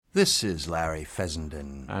This is Larry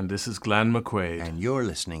Fessenden. And this is Glenn McQuaid. And you're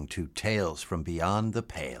listening to Tales from Beyond the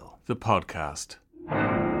Pale, the podcast.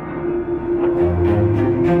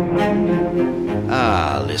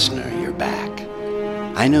 Ah, listener, you're back.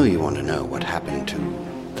 I know you want to know what happened to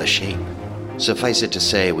the shape. Suffice it to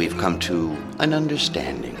say, we've come to an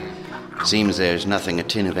understanding. Seems there's nothing a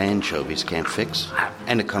tin of anchovies can't fix,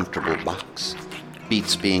 and a comfortable box.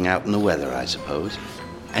 Beats being out in the weather, I suppose.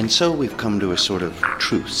 And so we've come to a sort of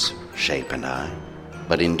truce, Shape and I.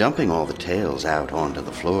 But in dumping all the tales out onto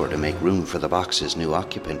the floor to make room for the box's new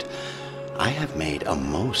occupant, I have made a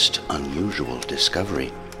most unusual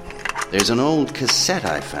discovery. There's an old cassette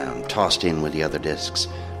I found tossed in with the other discs.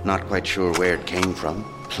 Not quite sure where it came from.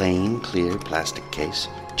 Plain, clear plastic case.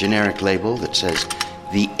 Generic label that says,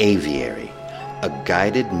 The Aviary, a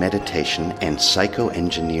guided meditation and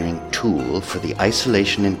psychoengineering tool for the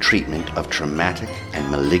isolation and treatment of traumatic and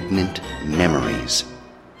malignant memories.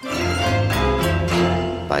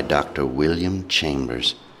 By Dr. William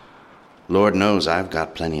Chambers. Lord knows I've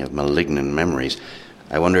got plenty of malignant memories.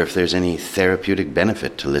 I wonder if there's any therapeutic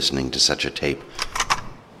benefit to listening to such a tape.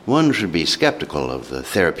 One should be skeptical of the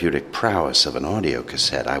therapeutic prowess of an audio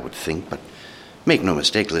cassette, I would think, but make no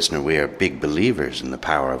mistake, listener, we are big believers in the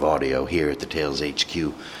power of audio here at the Tales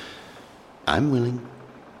HQ. I'm willing,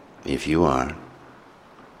 if you are.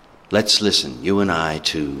 Let's listen, you and I,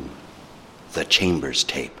 to the Chambers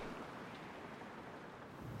tape.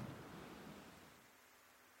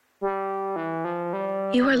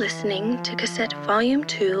 You are listening to Cassette Volume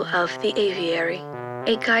 2 of The Aviary,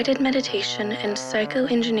 a guided meditation and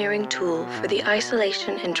psychoengineering tool for the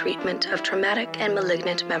isolation and treatment of traumatic and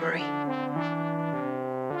malignant memory.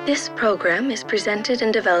 This program is presented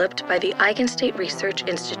and developed by the Eigenstate Research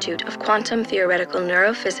Institute of Quantum Theoretical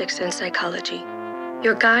Neurophysics and Psychology.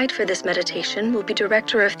 Your guide for this meditation will be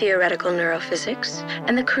Director of Theoretical Neurophysics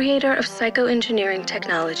and the creator of psychoengineering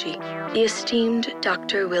technology, the esteemed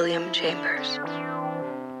Dr. William Chambers.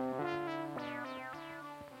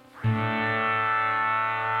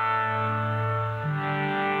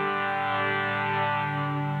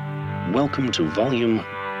 Welcome to Volume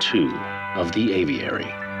 2 of The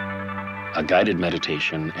Aviary, a guided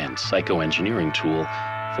meditation and psychoengineering tool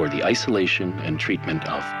for the isolation and treatment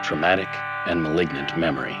of traumatic and malignant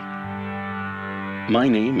memory. My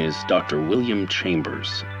name is Dr. William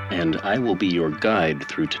Chambers, and I will be your guide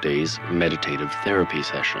through today's meditative therapy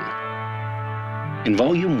session. In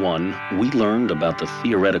Volume 1, we learned about the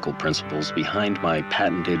theoretical principles behind my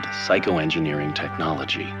patented psychoengineering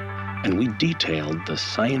technology, and we detailed the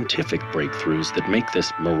scientific breakthroughs that make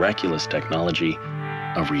this miraculous technology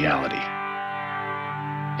a reality.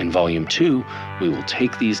 In Volume 2, we will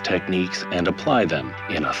take these techniques and apply them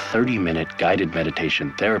in a 30-minute guided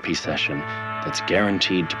meditation therapy session that's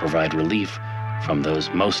guaranteed to provide relief from those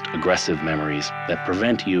most aggressive memories that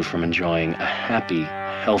prevent you from enjoying a happy,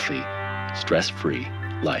 healthy, stress-free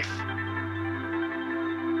life.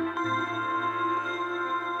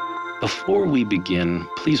 Before we begin,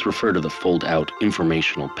 please refer to the fold-out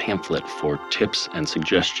informational pamphlet for tips and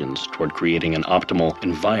suggestions toward creating an optimal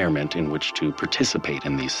environment in which to participate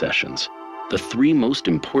in these sessions. The three most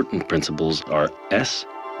important principles are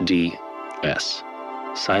SDS: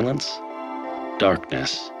 silence,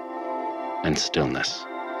 darkness, and stillness.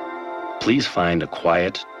 Please find a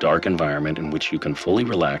quiet, dark environment in which you can fully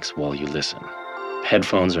relax while you listen.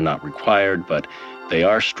 Headphones are not required, but they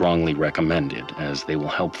are strongly recommended as they will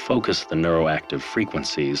help focus the neuroactive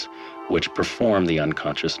frequencies which perform the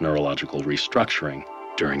unconscious neurological restructuring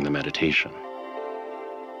during the meditation.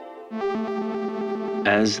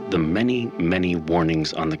 As the many, many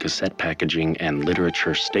warnings on the cassette packaging and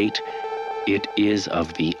literature state, it is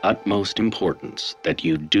of the utmost importance that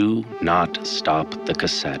you do not stop the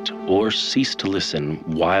cassette or cease to listen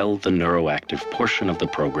while the neuroactive portion of the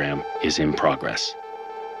program is in progress.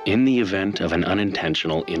 In the event of an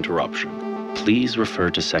unintentional interruption, please refer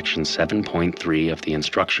to Section 7.3 of the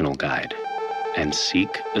instructional guide and seek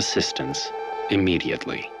assistance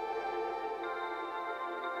immediately.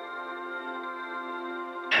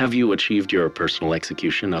 Have you achieved your personal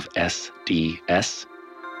execution of SDS?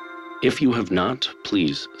 If you have not,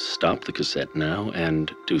 please stop the cassette now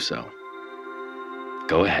and do so.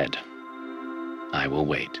 Go ahead. I will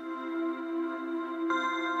wait.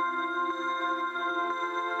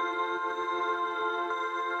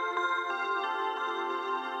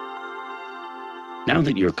 Now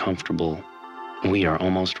that you're comfortable, we are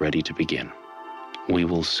almost ready to begin. We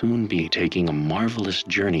will soon be taking a marvelous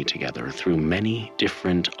journey together through many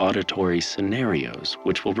different auditory scenarios,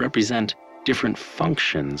 which will represent different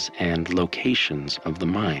functions and locations of the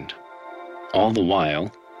mind. All the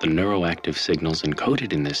while, the neuroactive signals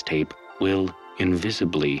encoded in this tape will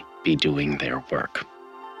invisibly be doing their work.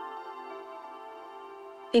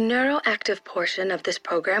 The neuroactive portion of this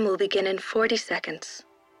program will begin in 40 seconds.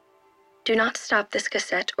 Do not stop this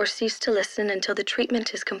cassette or cease to listen until the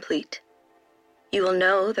treatment is complete. You will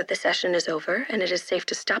know that the session is over, and it is safe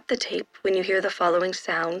to stop the tape when you hear the following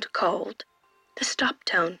sound called the stop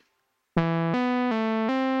tone.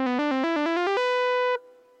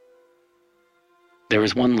 There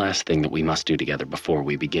is one last thing that we must do together before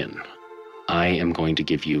we begin. I am going to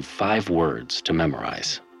give you 5 words to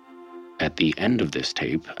memorize. At the end of this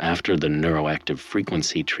tape, after the neuroactive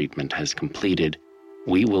frequency treatment has completed,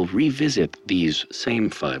 we will revisit these same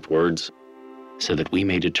 5 words so that we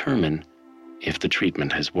may determine if the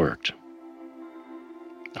treatment has worked.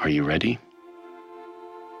 Are you ready?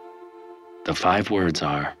 The 5 words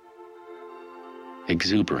are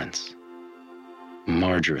exuberance,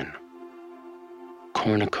 margarine,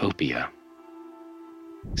 cornucopia,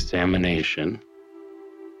 examination,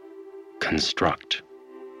 construct.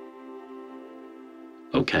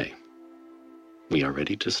 Okay, we are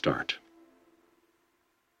ready to start.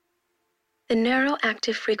 The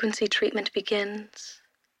neuroactive frequency treatment begins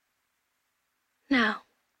now.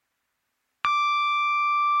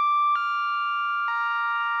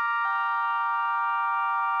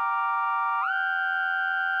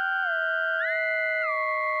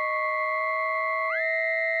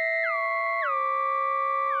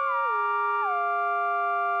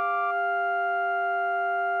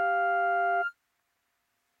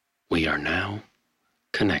 We are now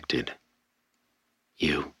connected,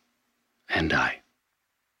 you and I.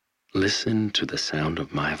 Listen to the sound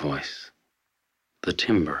of my voice, the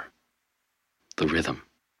timbre, the rhythm,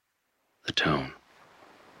 the tone.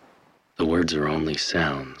 The words are only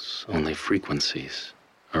sounds, only frequencies,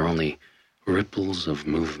 are only ripples of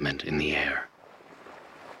movement in the air.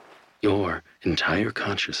 Your entire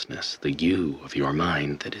consciousness, the you of your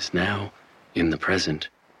mind that is now in the present,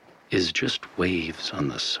 is just waves on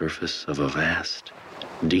the surface of a vast,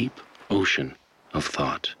 deep ocean of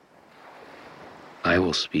thought. I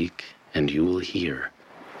will speak and you will hear,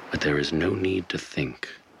 but there is no need to think,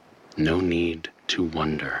 no need to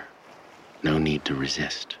wonder, no need to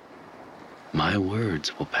resist. My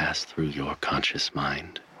words will pass through your conscious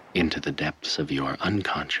mind into the depths of your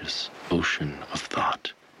unconscious ocean of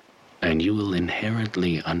thought, and you will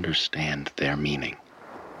inherently understand their meaning.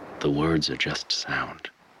 The words are just sound.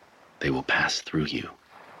 They will pass through you,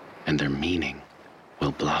 and their meaning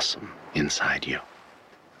will blossom inside you.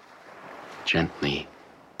 Gently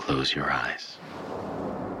close your eyes.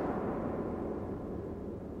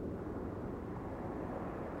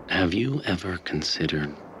 Have you ever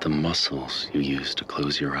considered the muscles you use to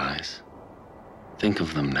close your eyes? Think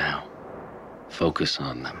of them now. Focus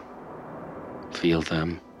on them. Feel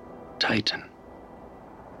them tighten.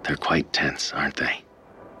 They're quite tense, aren't they?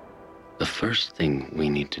 The first thing we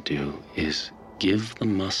need to do is give the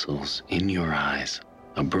muscles in your eyes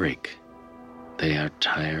a break. They are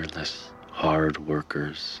tireless, hard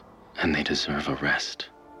workers, and they deserve a rest.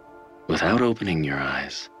 Without opening your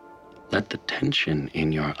eyes, let the tension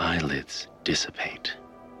in your eyelids dissipate.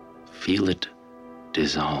 Feel it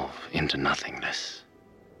dissolve into nothingness.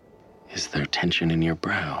 Is there tension in your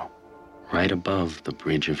brow, right above the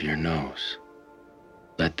bridge of your nose?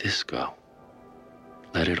 Let this go.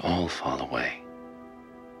 Let it all fall away.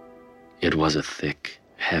 It was a thick,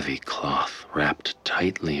 heavy cloth wrapped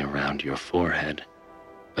tightly around your forehead,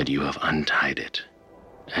 but you have untied it,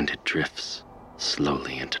 and it drifts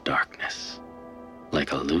slowly into darkness,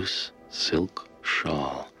 like a loose silk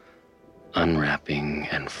shawl, unwrapping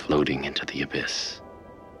and floating into the abyss,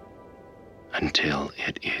 until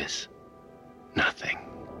it is nothing.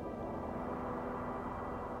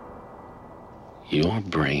 Your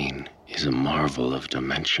brain is a marvel of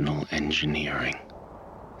dimensional engineering.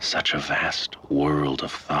 Such a vast world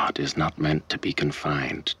of thought is not meant to be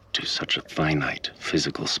confined to such a finite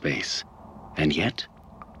physical space. And yet,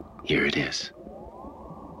 here it is.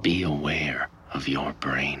 Be aware of your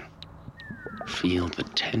brain. Feel the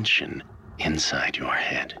tension inside your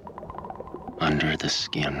head, under the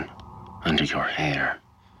skin, under your hair,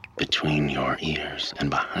 between your ears and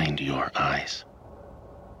behind your eyes.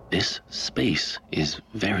 This space is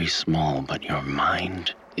very small, but your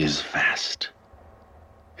mind is vast,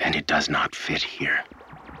 and it does not fit here.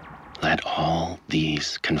 Let all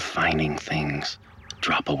these confining things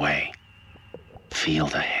drop away. Feel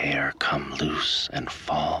the hair come loose and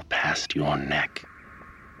fall past your neck.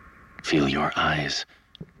 Feel your eyes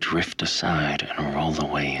drift aside and roll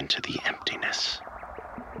away into the emptiness.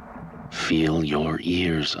 Feel your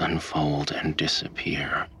ears unfold and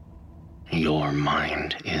disappear. Your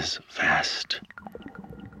mind is vast.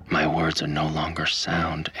 My words are no longer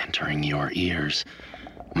sound entering your ears.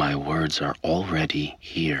 My words are already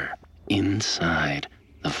here, inside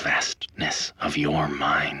the vastness of your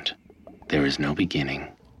mind. There is no beginning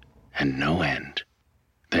and no end.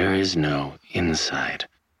 There is no inside,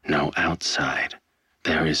 no outside.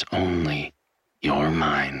 There is only your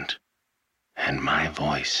mind. And my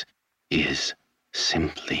voice is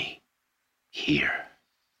simply here.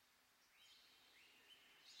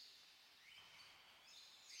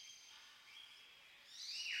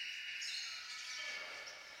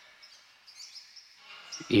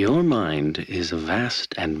 Your mind is a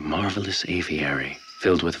vast and marvelous aviary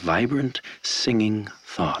filled with vibrant, singing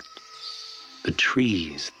thought. The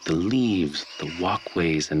trees, the leaves, the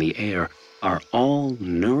walkways, and the air are all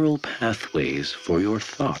neural pathways for your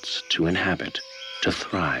thoughts to inhabit, to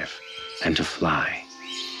thrive, and to fly.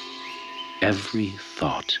 Every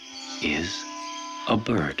thought is a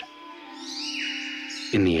bird.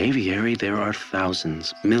 In the aviary, there are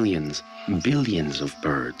thousands, millions, billions of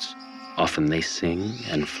birds. Often they sing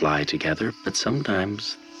and fly together, but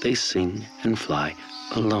sometimes they sing and fly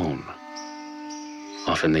alone.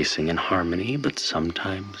 Often they sing in harmony, but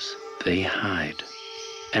sometimes they hide.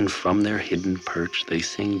 And from their hidden perch they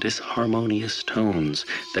sing disharmonious tones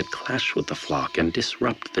that clash with the flock and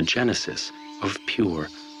disrupt the genesis of pure,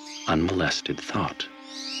 unmolested thought.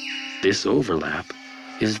 This overlap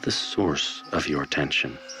is the source of your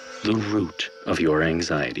tension, the root of your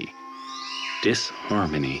anxiety.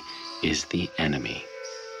 Disharmony is the enemy.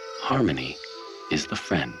 Harmony is the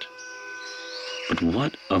friend. But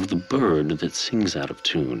what of the bird that sings out of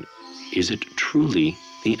tune? Is it truly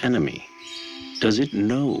the enemy? Does it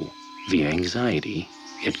know the anxiety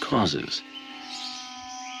it causes?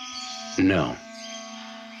 No.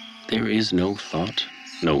 There is no thought,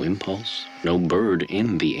 no impulse, no bird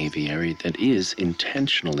in the aviary that is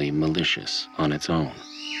intentionally malicious on its own.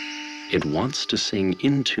 It wants to sing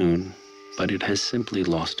in tune, but it has simply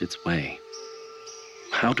lost its way.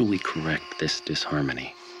 How do we correct this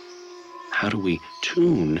disharmony? How do we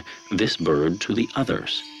tune this bird to the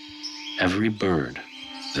others? Every bird,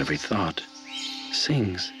 every thought,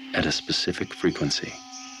 sings at a specific frequency.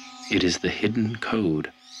 It is the hidden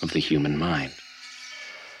code of the human mind.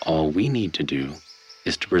 All we need to do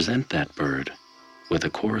is to present that bird with a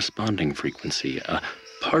corresponding frequency, a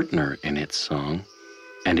partner in its song,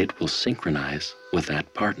 and it will synchronize with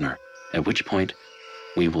that partner, at which point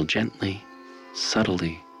we will gently,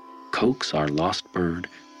 subtly coax our lost bird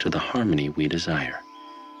to the harmony we desire.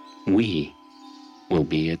 We will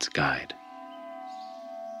be its guide.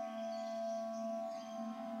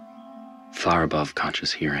 Far above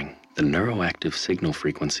conscious hearing, the neuroactive signal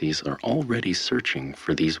frequencies are already searching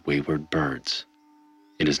for these wayward birds.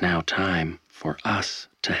 It is now time for us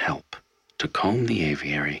to help, to comb the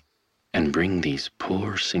aviary and bring these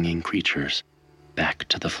poor singing creatures back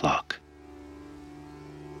to the flock.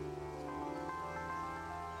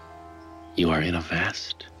 You are in a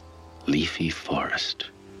vast, leafy forest.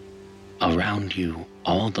 Around you,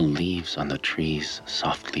 all the leaves on the trees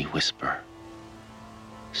softly whisper.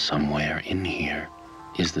 Somewhere in here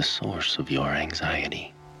is the source of your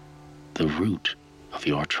anxiety, the root of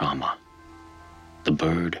your trauma. The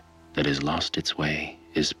bird that has lost its way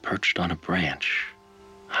is perched on a branch,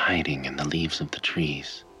 hiding in the leaves of the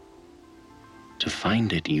trees. To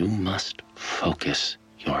find it, you must focus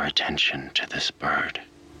your attention to this bird.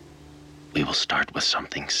 We will start with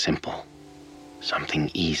something simple, something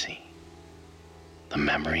easy. The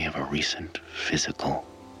memory of a recent physical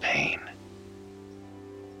pain.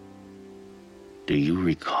 Do you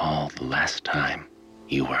recall the last time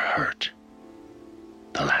you were hurt?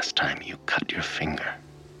 The last time you cut your finger,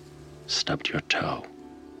 stubbed your toe?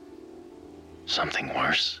 Something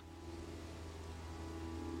worse?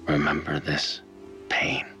 Remember this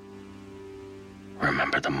pain.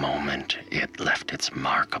 Remember the moment it left its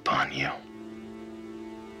mark upon you.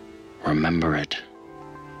 Remember it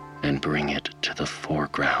and bring it to the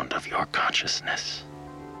foreground of your consciousness.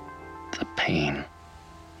 The pain,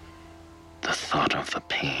 the thought of the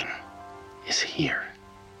pain is here.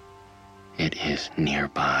 It is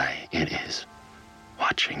nearby. It is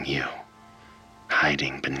watching you,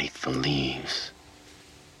 hiding beneath the leaves.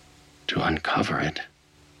 To uncover it,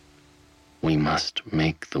 we must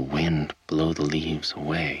make the wind blow the leaves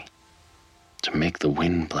away. To make the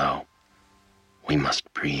wind blow, we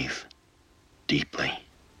must breathe deeply.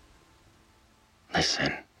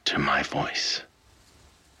 Listen to my voice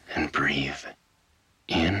and breathe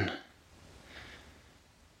in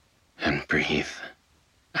and breathe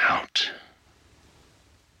out.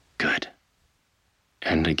 Good.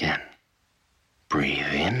 And again.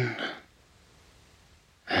 Breathe in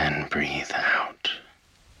and breathe out.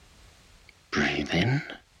 Breathe in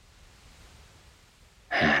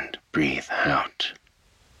and breathe out.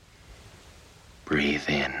 Breathe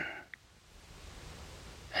in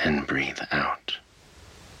and breathe out.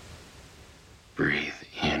 Breathe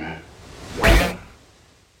in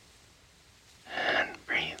and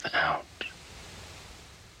breathe out.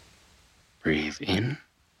 Breathe in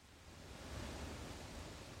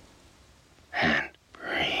and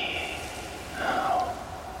breathe out.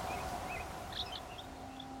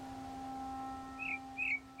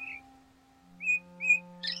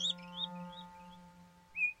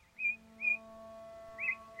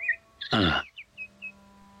 Ah,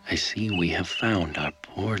 I see we have found our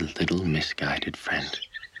poor little misguided friend.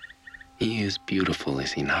 He is beautiful,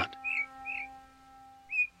 is he not?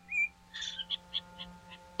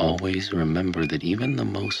 Always remember that even the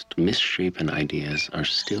most misshapen ideas are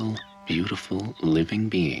still beautiful, living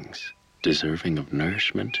beings, deserving of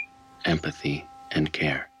nourishment, empathy, and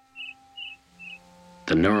care.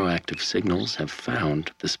 The neuroactive signals have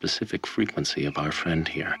found the specific frequency of our friend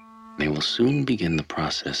here. They will soon begin the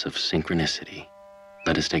process of synchronicity.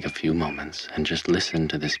 Let us take a few moments and just listen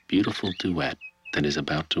to this beautiful duet that is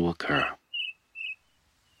about to occur.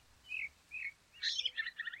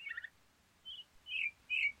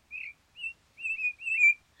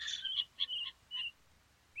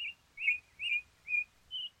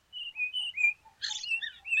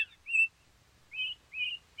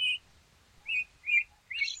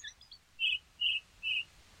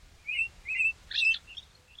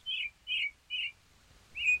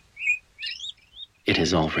 It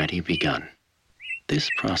has already begun. This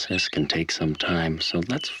process can take some time, so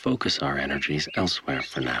let's focus our energies elsewhere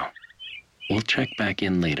for now. We'll check back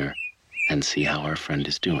in later and see how our friend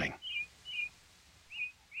is doing.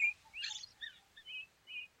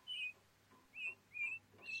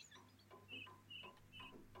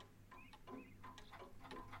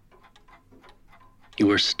 You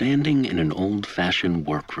are standing in an old-fashioned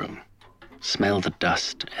workroom. Smell the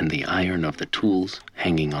dust and the iron of the tools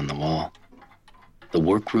hanging on the wall. The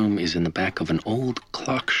workroom is in the back of an old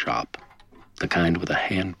clock shop, the kind with a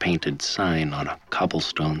hand-painted sign on a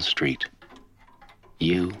cobblestone street.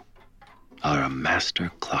 You are a master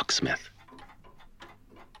clocksmith.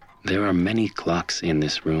 There are many clocks in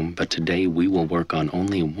this room, but today we will work on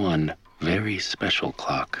only one very special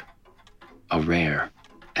clock, a rare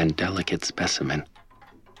and delicate specimen.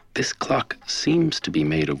 This clock seems to be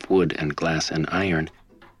made of wood and glass and iron,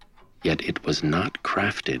 yet it was not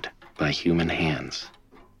crafted by human hands.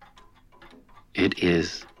 It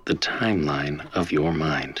is the timeline of your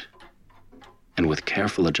mind. And with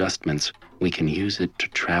careful adjustments, we can use it to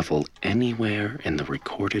travel anywhere in the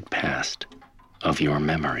recorded past of your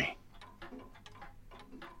memory.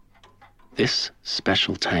 This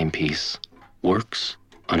special timepiece works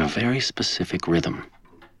on a very specific rhythm.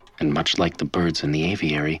 And much like the birds in the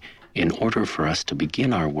aviary, in order for us to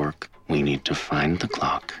begin our work, we need to find the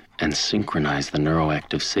clock and synchronize the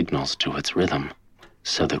neuroactive signals to its rhythm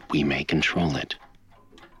so that we may control it.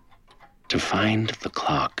 To find the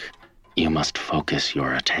clock, you must focus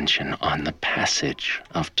your attention on the passage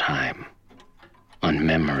of time, on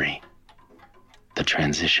memory, the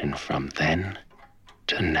transition from then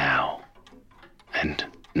to now, and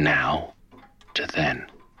now to then.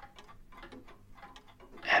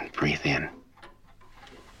 And breathe in,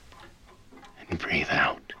 and breathe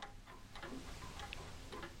out.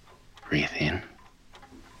 Breathe in.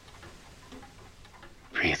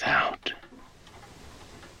 Breathe out.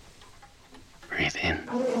 Breathe in.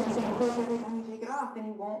 Every time you take it off, then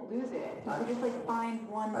you won't lose it. You just find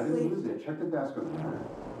one I didn't lose it. Check the desk over there.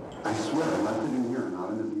 I swear I left it in here, not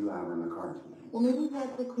in the B-Lab or in the car. Well, maybe if you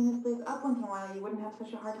had to clean this place up once in a while, you wouldn't have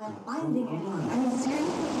such a hard time finding it. I mean,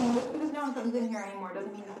 seriously, just because no one comes in here anymore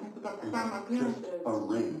doesn't mean that it's got the farm appearances. Just a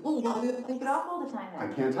ring. Well, why do you have to take it off all the time then?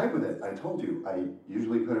 I can't type with it. I told you. I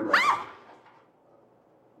usually put it right.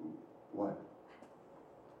 What?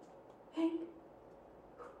 Hank,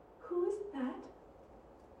 who is that?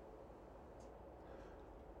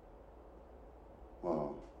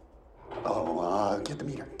 Whoa. Oh, get the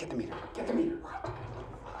meter. Get the meter. Get the meter.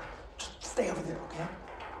 Just stay over there, okay?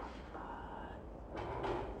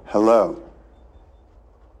 Hello.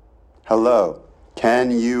 Hello.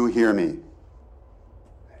 Can you hear me?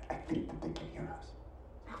 I think that they can hear us.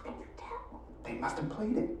 How can you tell? They must have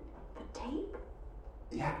played it. The tape?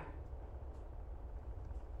 Yeah.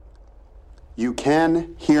 You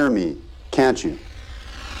can hear me, can't you?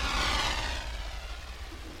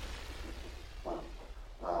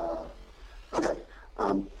 Okay.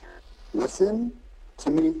 Listen to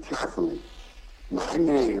me carefully. My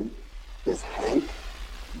name is Hank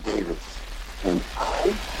Davis, and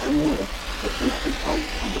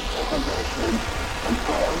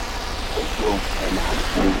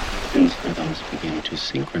As rhythms begin to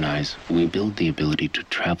synchronize, we build the ability to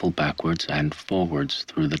travel backwards and forwards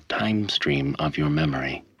through the time stream of your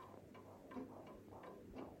memory.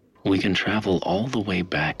 We can travel all the way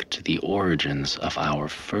back to the origins of our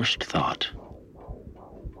first thought,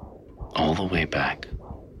 all the way back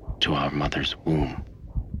to our mother's womb.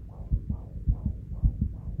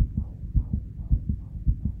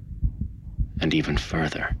 And even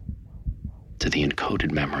further, to the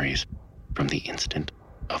encoded memories from the instant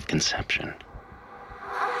of conception.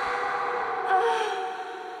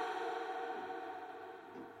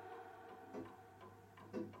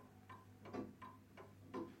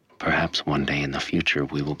 Perhaps one day in the future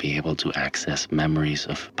we will be able to access memories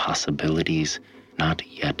of possibilities not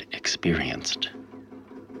yet experienced.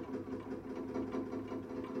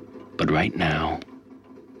 But right now,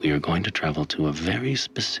 we are going to travel to a very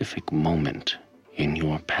specific moment in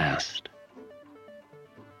your past.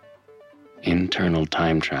 Internal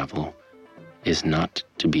time travel is not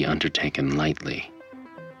to be undertaken lightly.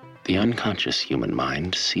 The unconscious human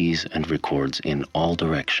mind sees and records in all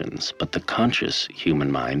directions, but the conscious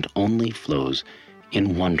human mind only flows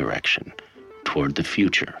in one direction, toward the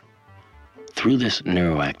future. Through this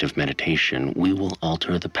neuroactive meditation, we will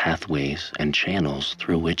alter the pathways and channels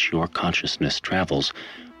through which your consciousness travels,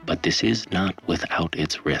 but this is not without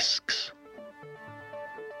its risks.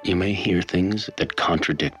 You may hear things that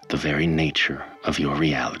contradict the very nature of your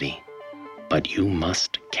reality, but you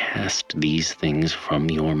must cast these things from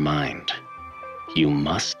your mind. You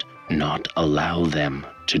must not allow them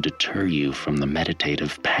to deter you from the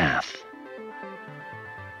meditative path.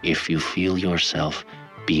 If you feel yourself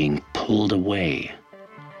being pulled away,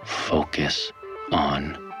 focus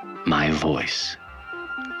on my voice.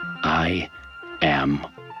 I am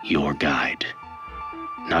your guide,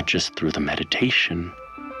 not just through the meditation,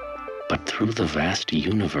 but through the vast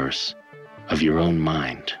universe of your own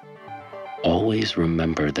mind. Always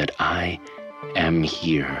remember that I am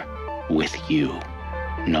here with you.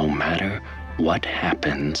 No matter what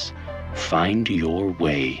happens, find your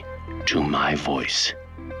way to my voice.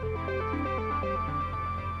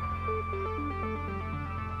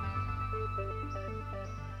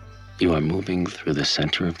 You are moving through the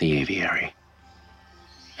center of the aviary,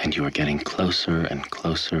 and you are getting closer and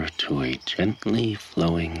closer to a gently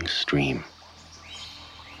flowing stream.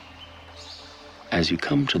 As you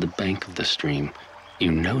come to the bank of the stream,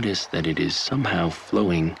 you notice that it is somehow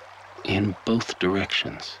flowing in both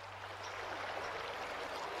directions.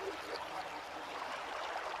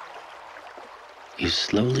 You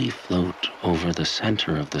slowly float over the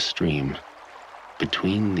center of the stream,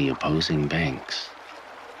 between the opposing banks.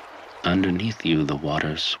 Underneath you, the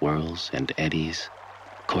water swirls and eddies,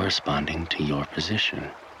 corresponding to your position.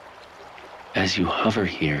 As you hover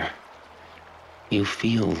here, you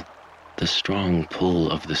feel the strong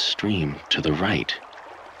pull of the stream to the right.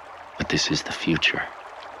 But this is the future,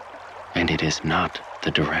 and it is not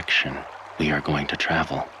the direction we are going to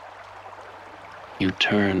travel. You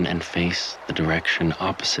turn and face the direction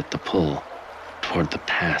opposite the pull, toward the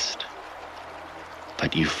past.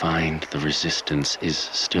 But you find the resistance is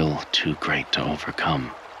still too great to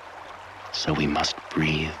overcome. So we must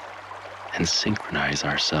breathe and synchronize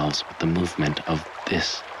ourselves with the movement of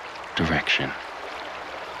this direction.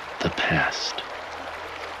 The past.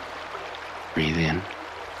 Breathe in.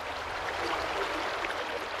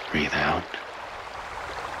 Breathe out.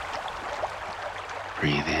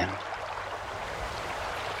 Breathe in.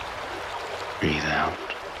 Breathe out.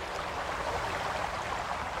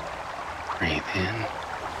 Breathe in.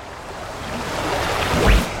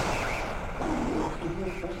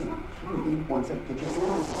 One second, could you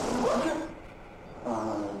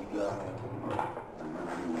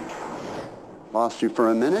lost you for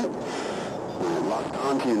a minute. I'm locked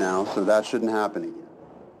onto you now, so that shouldn't happen again.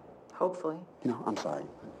 Hopefully. You know, I'm sorry.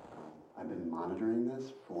 I've been monitoring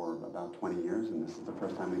this for about 20 years, and this is the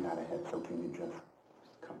first time we've had a hit, so can you just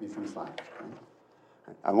cut me some slack,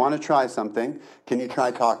 okay? I want to try something. Can you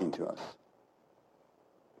try talking to us?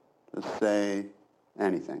 Just say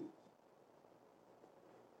anything.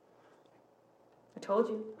 I told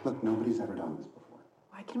you. Look, nobody's ever done this before.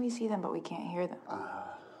 Why can we see them but we can't hear them?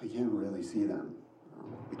 We can't really see them.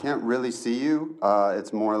 We can't really see you.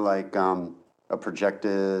 It's more like a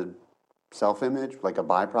projected self-image, like a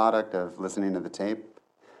byproduct of listening to the tape.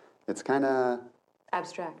 It's kind of...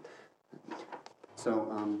 Abstract.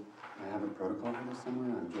 So, I have a protocol for this somewhere.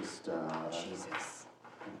 I'm just... Jesus.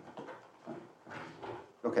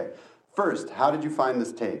 Okay. First, how did you find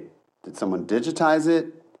this tape? Did someone digitize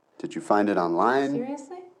it? Did you find it online?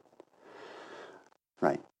 Seriously?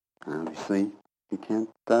 Obviously, you can't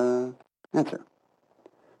answer.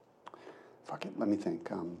 Fuck it, let me think.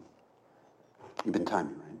 You've been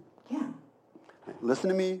timing, right? Yeah. Right, listen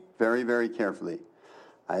to me very, very carefully.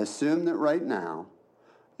 I assume that right now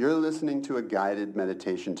you're listening to a guided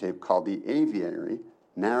meditation tape called The Aviary,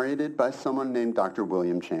 narrated by someone named Dr.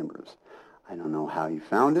 William Chambers. I don't know how you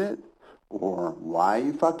found it or why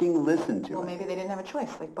you fucking listened to it. Well, maybe they didn't have a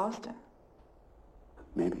choice, like Boston.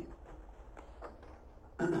 Maybe.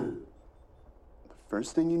 The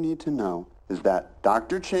first thing you need to know is that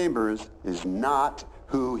Dr. Chambers is not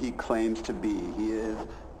who he claims to be. He is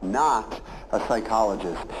not a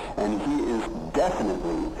psychologist, and he is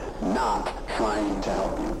definitely not trying to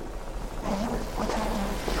help you. What's happening?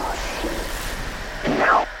 Oh, shit. And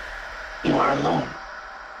now, you are alone.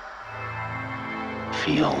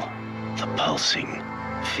 Feel the pulsing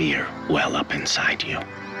fear well up inside you.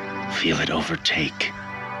 Feel it overtake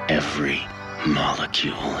every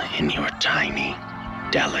molecule in your tiny,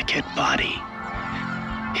 delicate body.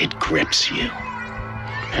 It grips you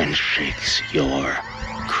and shakes your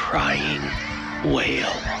crying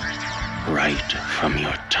wail right from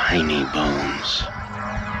your tiny bones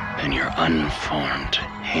and your unformed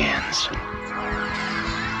hands.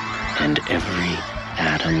 And every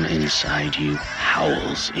atom inside you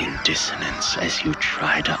howls in dissonance as you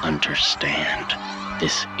try to understand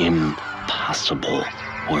this impossible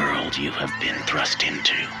world you have been thrust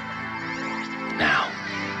into. Now,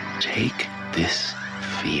 take this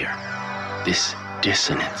fear, this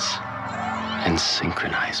dissonance, and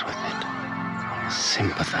synchronize with it.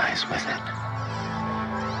 Sympathize with it.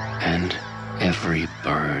 And every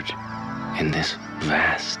bird in this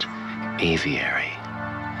vast aviary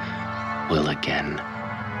will again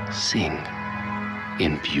sing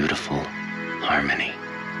in beautiful harmony.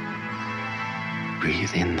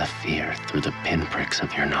 Breathe in the fear through the pinpricks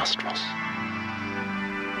of your nostrils.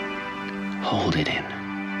 Hold it in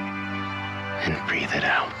and breathe it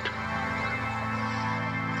out.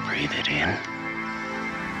 Breathe it in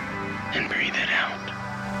and breathe it out.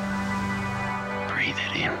 Breathe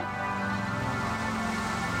it in.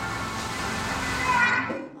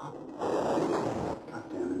 God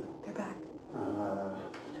damn it. They're back.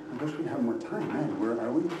 I wish we'd have more time, man. Where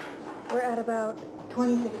are we? We're at about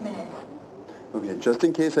 26 minutes. Okay, just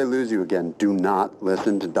in case I lose you again, do not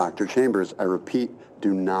listen to Dr. Chambers. I repeat,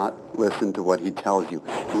 do not listen to what he tells you.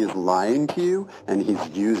 He is lying to you, and he's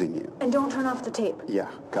using you. And don't turn off the tape. Yeah,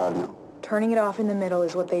 God, no. Turning it off in the middle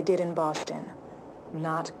is what they did in Boston.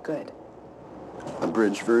 Not good.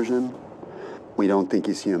 Abridged version, we don't think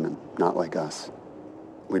he's human, not like us.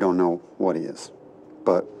 We don't know what he is.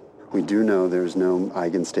 But we do know there's no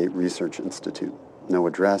Eigen State Research Institute. No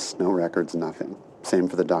address, no records, nothing. Same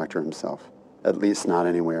for the doctor himself. At least not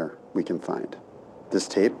anywhere we can find. This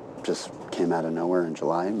tape just came out of nowhere in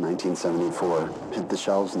July 1974. Hit the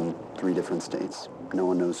shelves in 3 different states. No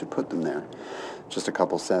one knows who put them there. Just a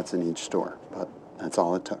couple sets in each store, but that's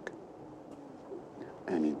all it took.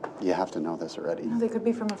 I mean, you have to know this already. No, they could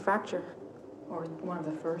be from a fracture. Or one of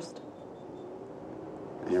the first.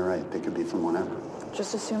 You're right, they could be from whenever.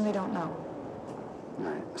 Just assume they don't know. All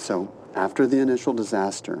right, so after the initial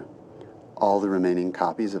disaster, all the remaining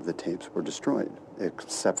copies of the tapes were destroyed,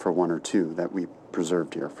 except for 1 or 2 that we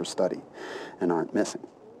preserved here for study and aren't missing.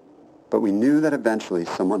 But we knew that eventually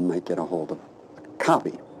someone might get a hold of a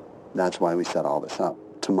copy. That's why we set all this up,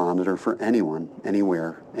 to monitor for anyone,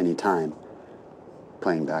 anywhere, anytime,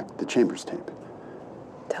 playing back the Chambers tape.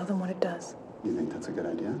 Tell them what it does. You think that's a good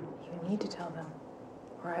idea? You need to tell them.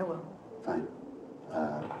 Or I will. Fine.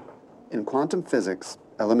 In quantum physics,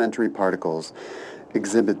 elementary particles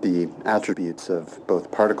exhibit the attributes of both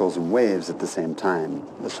particles and waves at the same time,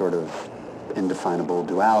 a sort of indefinable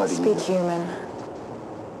duality. Speak human.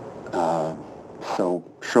 So,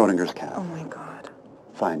 Schrodinger's cat. Oh my God.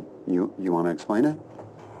 Fine. You want to explain it?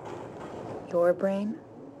 Your brain,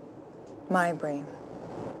 my brain.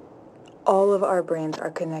 All of our brains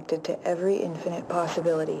are connected to every infinite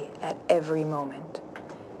possibility at every moment.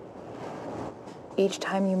 Each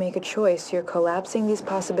time you make a choice, you're collapsing these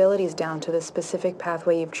possibilities down to the specific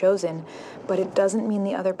pathway you've chosen, but it doesn't mean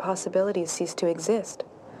the other possibilities cease to exist.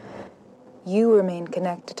 You remain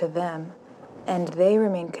connected to them, and they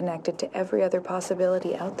remain connected to every other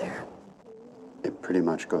possibility out there. It pretty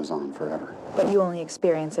much goes on forever. But you only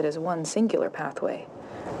experience it as one singular pathway,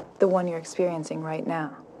 the one you're experiencing right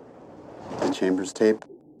now. The Chambers tape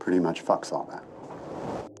pretty much fucks all that.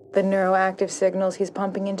 The neuroactive signals he's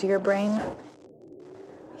pumping into your brain,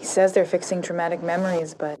 he says they're fixing traumatic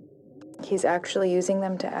memories, but he's actually using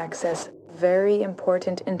them to access very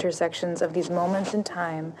important intersections of these moments in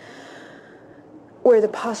time where the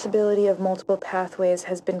possibility of multiple pathways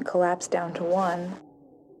has been collapsed down to one,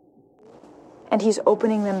 and he's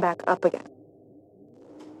opening them back up again.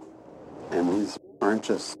 And these aren't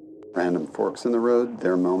just random forks in the road,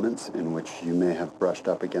 they're moments in which you may have brushed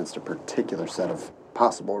up against a particular set of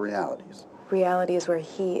possible realities. Reality is where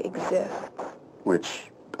he exists. Which,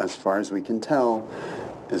 as far as we can tell,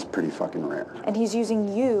 is pretty fucking rare. And he's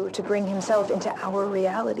using you to bring himself into our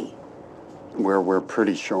reality. Where we're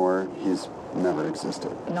pretty sure he's never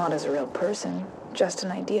existed. Not as a real person, just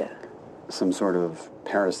an idea. Some sort of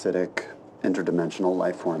parasitic, interdimensional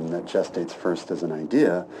life form that gestates first as an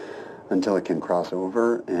idea until it can cross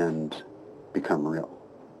over and become real.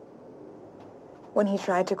 When he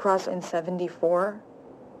tried to cross in 74,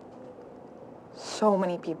 so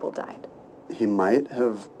many people died. He might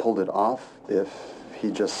have pulled it off if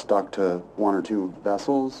he just stuck to one or two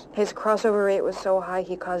vessels. His crossover rate was so high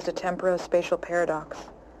he caused a temporospatial paradox.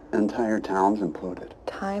 Entire towns imploded.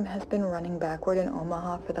 Time has been running backward in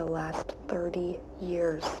Omaha for the last 30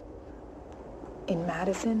 years. In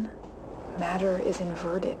Madison, matter is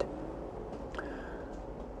inverted.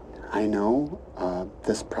 I know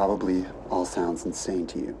this probably all sounds insane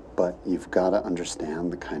to you, but you've got to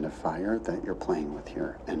understand the kind of fire that you're playing with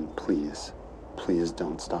here. And please, please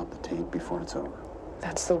don't stop the tape before it's over.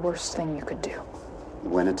 That's the worst thing you could do.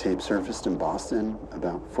 When a tape surfaced in Boston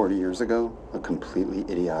about 40 years ago, a completely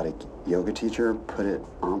idiotic yoga teacher put it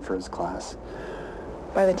on for his class.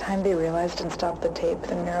 By the time they realized and stopped the tape,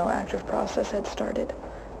 the neuroactive process had started.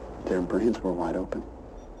 Their brains were wide open.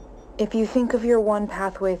 If you think of your one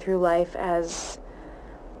pathway through life as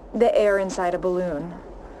the air inside a balloon,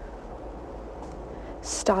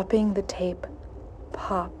 stopping the tape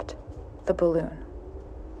popped the balloon.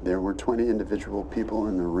 There were 20 individual people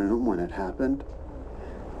in the room when it happened.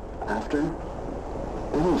 After,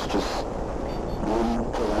 it was just one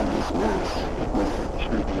gelatinous mass with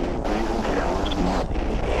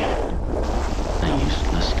A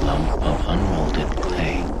useless lump of unmolded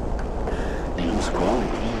clay. It was growing.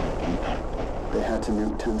 They had to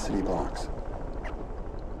nuke 10 city blocks.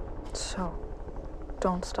 So,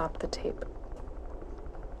 don't stop the tape.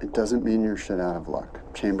 It doesn't mean you're shit out of luck.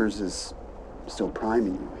 Chambers is still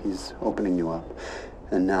priming you. He's opening you up.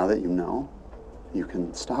 And now that you know, you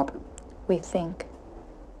can stop him. We think.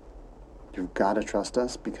 You've got to trust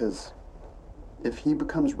us, because if he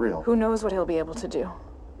becomes real... Who knows what he'll be able to do?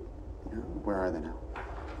 Where are they now?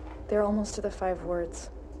 They're almost to the 5 words.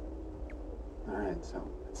 All right, so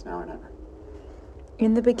it's now or never.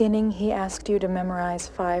 In the beginning, he asked you to memorize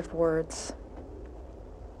 5 words.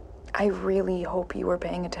 I really hope you were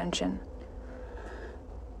paying attention.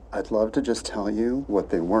 I'd love to just tell you what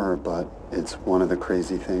they were, but it's one of the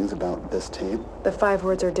crazy things about this tape. The 5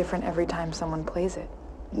 words are different every time someone plays it.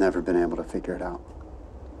 Never been able to figure it out.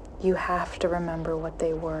 You have to remember what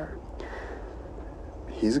they were.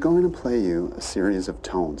 He's going to play you a series of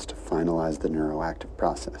tones to finalize the neuroactive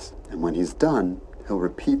process. And when he's done, he'll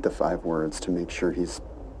repeat the 5 words to make sure he's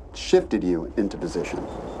shifted you into position.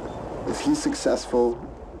 If he's successful,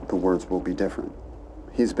 the words will be different.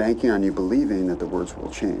 He's banking on you believing that the words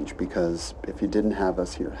will change, because if he didn't have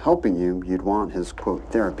us here helping you, you'd want his,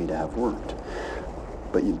 quote, therapy to have worked.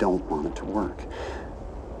 But you don't want it to work.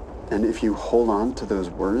 And if you hold on to those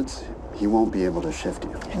words, he won't be able to shift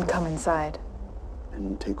you. And come inside.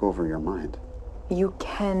 And take over your mind. You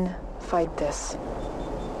can fight this.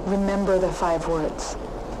 Remember the 5 words.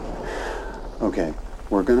 Okay,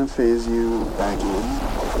 we're gonna phase you back in.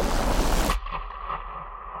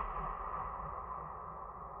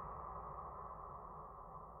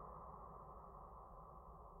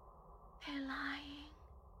 They're lying.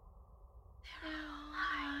 They're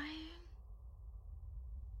lying.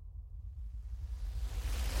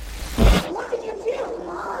 What did you do?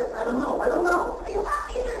 I don't know.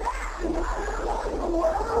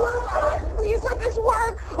 Please let this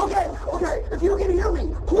work. Okay. If you can hear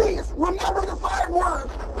me, please remember the 5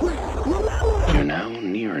 words. Please remember. You're now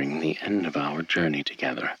nearing the end of our journey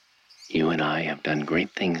together. You and I have done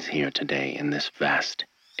great things here today in this vast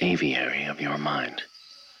aviary of your mind.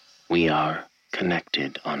 We are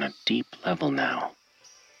connected on a deep level now,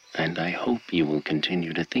 and I hope you will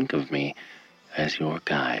continue to think of me as your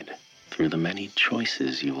guide through the many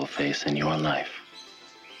choices you will face in your life.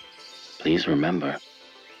 Please remember,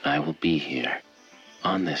 I will be here,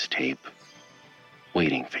 on this tape,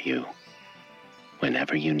 waiting for you,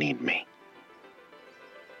 whenever you need me.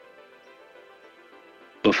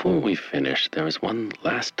 Before we finish, there is one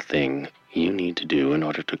last thing you need to do in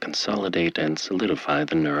order to consolidate and solidify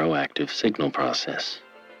the neuroactive signal process.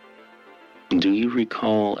 Do you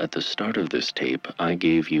recall at the start of this tape, I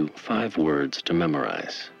gave you 5 words to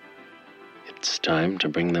memorize? it's time to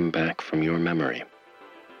bring them back from your memory.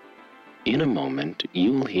 In a moment,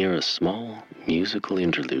 you will hear a small musical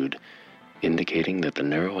interlude indicating that the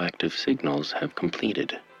neuroactive signals have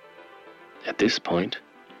completed. At this point,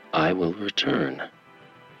 I will return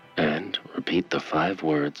and repeat the 5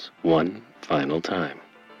 words one final time.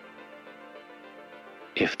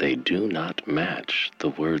 If they do not match the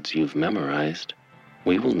words you've memorized,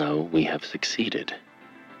 we will know we have succeeded.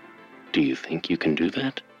 Do you think you can do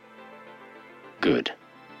that? Good.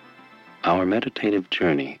 Our meditative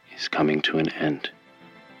journey is coming to an end.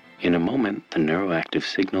 In a moment, the neuroactive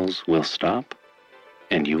signals will stop,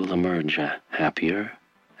 and you will emerge a happier,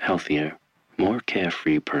 healthier, more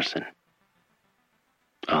carefree person.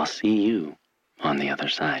 I'll see you on the other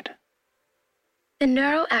side. The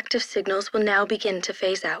neuroactive signals will now begin to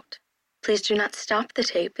phase out. Please do not stop the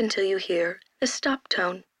tape until you hear the stop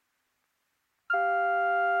tone.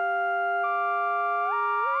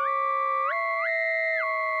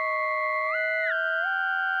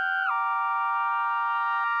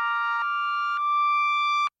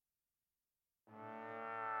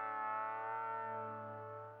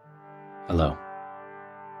 Hello.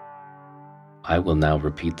 I will now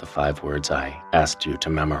repeat the 5 words I asked you to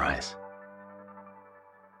memorize.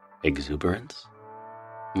 Exuberance,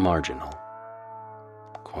 marginal,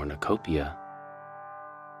 cornucopia,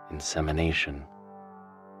 insemination,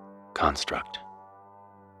 construct.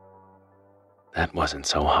 That wasn't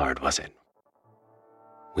so hard, was it?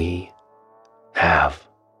 We have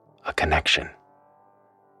a connection.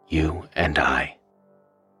 You and I.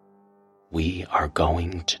 We are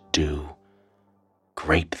going to do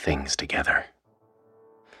great things together.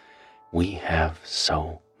 We have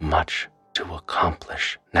so much to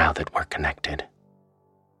accomplish now that we're connected.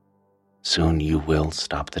 Soon you will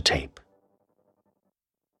stop the tape.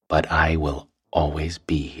 But I will always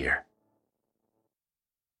be here.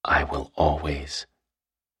 I will always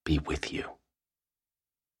be with you.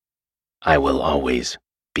 I will always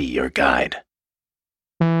be your guide.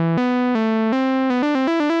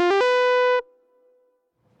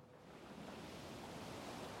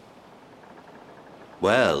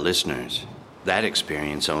 Well, listeners, that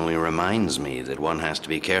experience only reminds me that one has to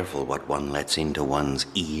be careful what one lets into one's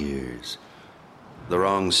ears. The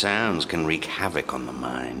wrong sounds can wreak havoc on the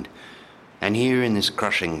mind, and here in this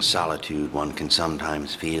crushing solitude one can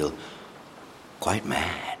sometimes feel quite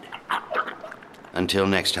mad. Until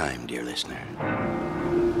next time, dear listener.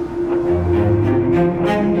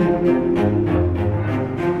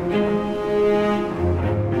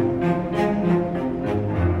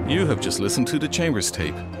 You have just listened to The Chambers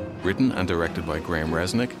Tape, written and directed by Graham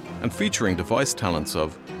Resnick and featuring the voice talents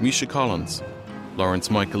of Misha Collins,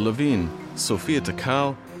 Lawrence Michael Levine, Sophia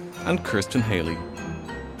Takal, and Kirsten Haley.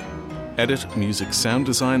 Edit, music, sound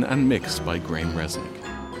design and mix by Graham Resnick.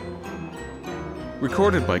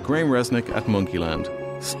 Recorded by Graham Resnick at Monkeyland.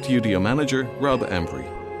 Studio manager Rob Embry.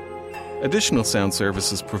 Additional sound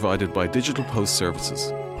services provided by Digital Post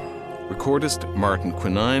Services. Recordist Martin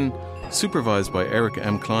Quinine. Supervised by Erica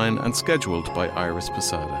M. Klein and scheduled by Iris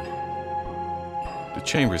Posada. The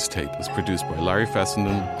Chambers Tape is produced by Larry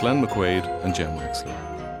Fessenden, Glenn McQuaid and Jen Wexler.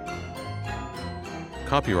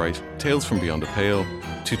 Copyright Tales from Beyond the Pale,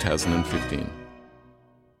 2015.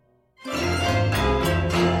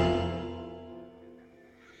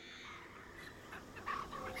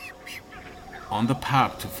 On the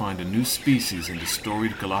path to find a new species in the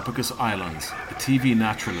storied Galapagos Islands, a TV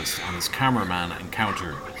naturalist and his cameraman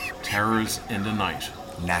encounter terrors in the night.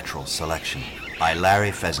 Natural Selection by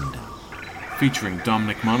Larry Fessenden. Featuring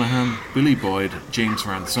Dominic Monaghan, Billy Boyd, James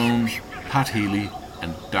Ransone, Pat Healy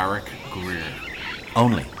and Derek Greer.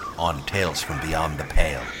 Only on Tales from Beyond the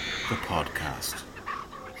Pale, the podcast.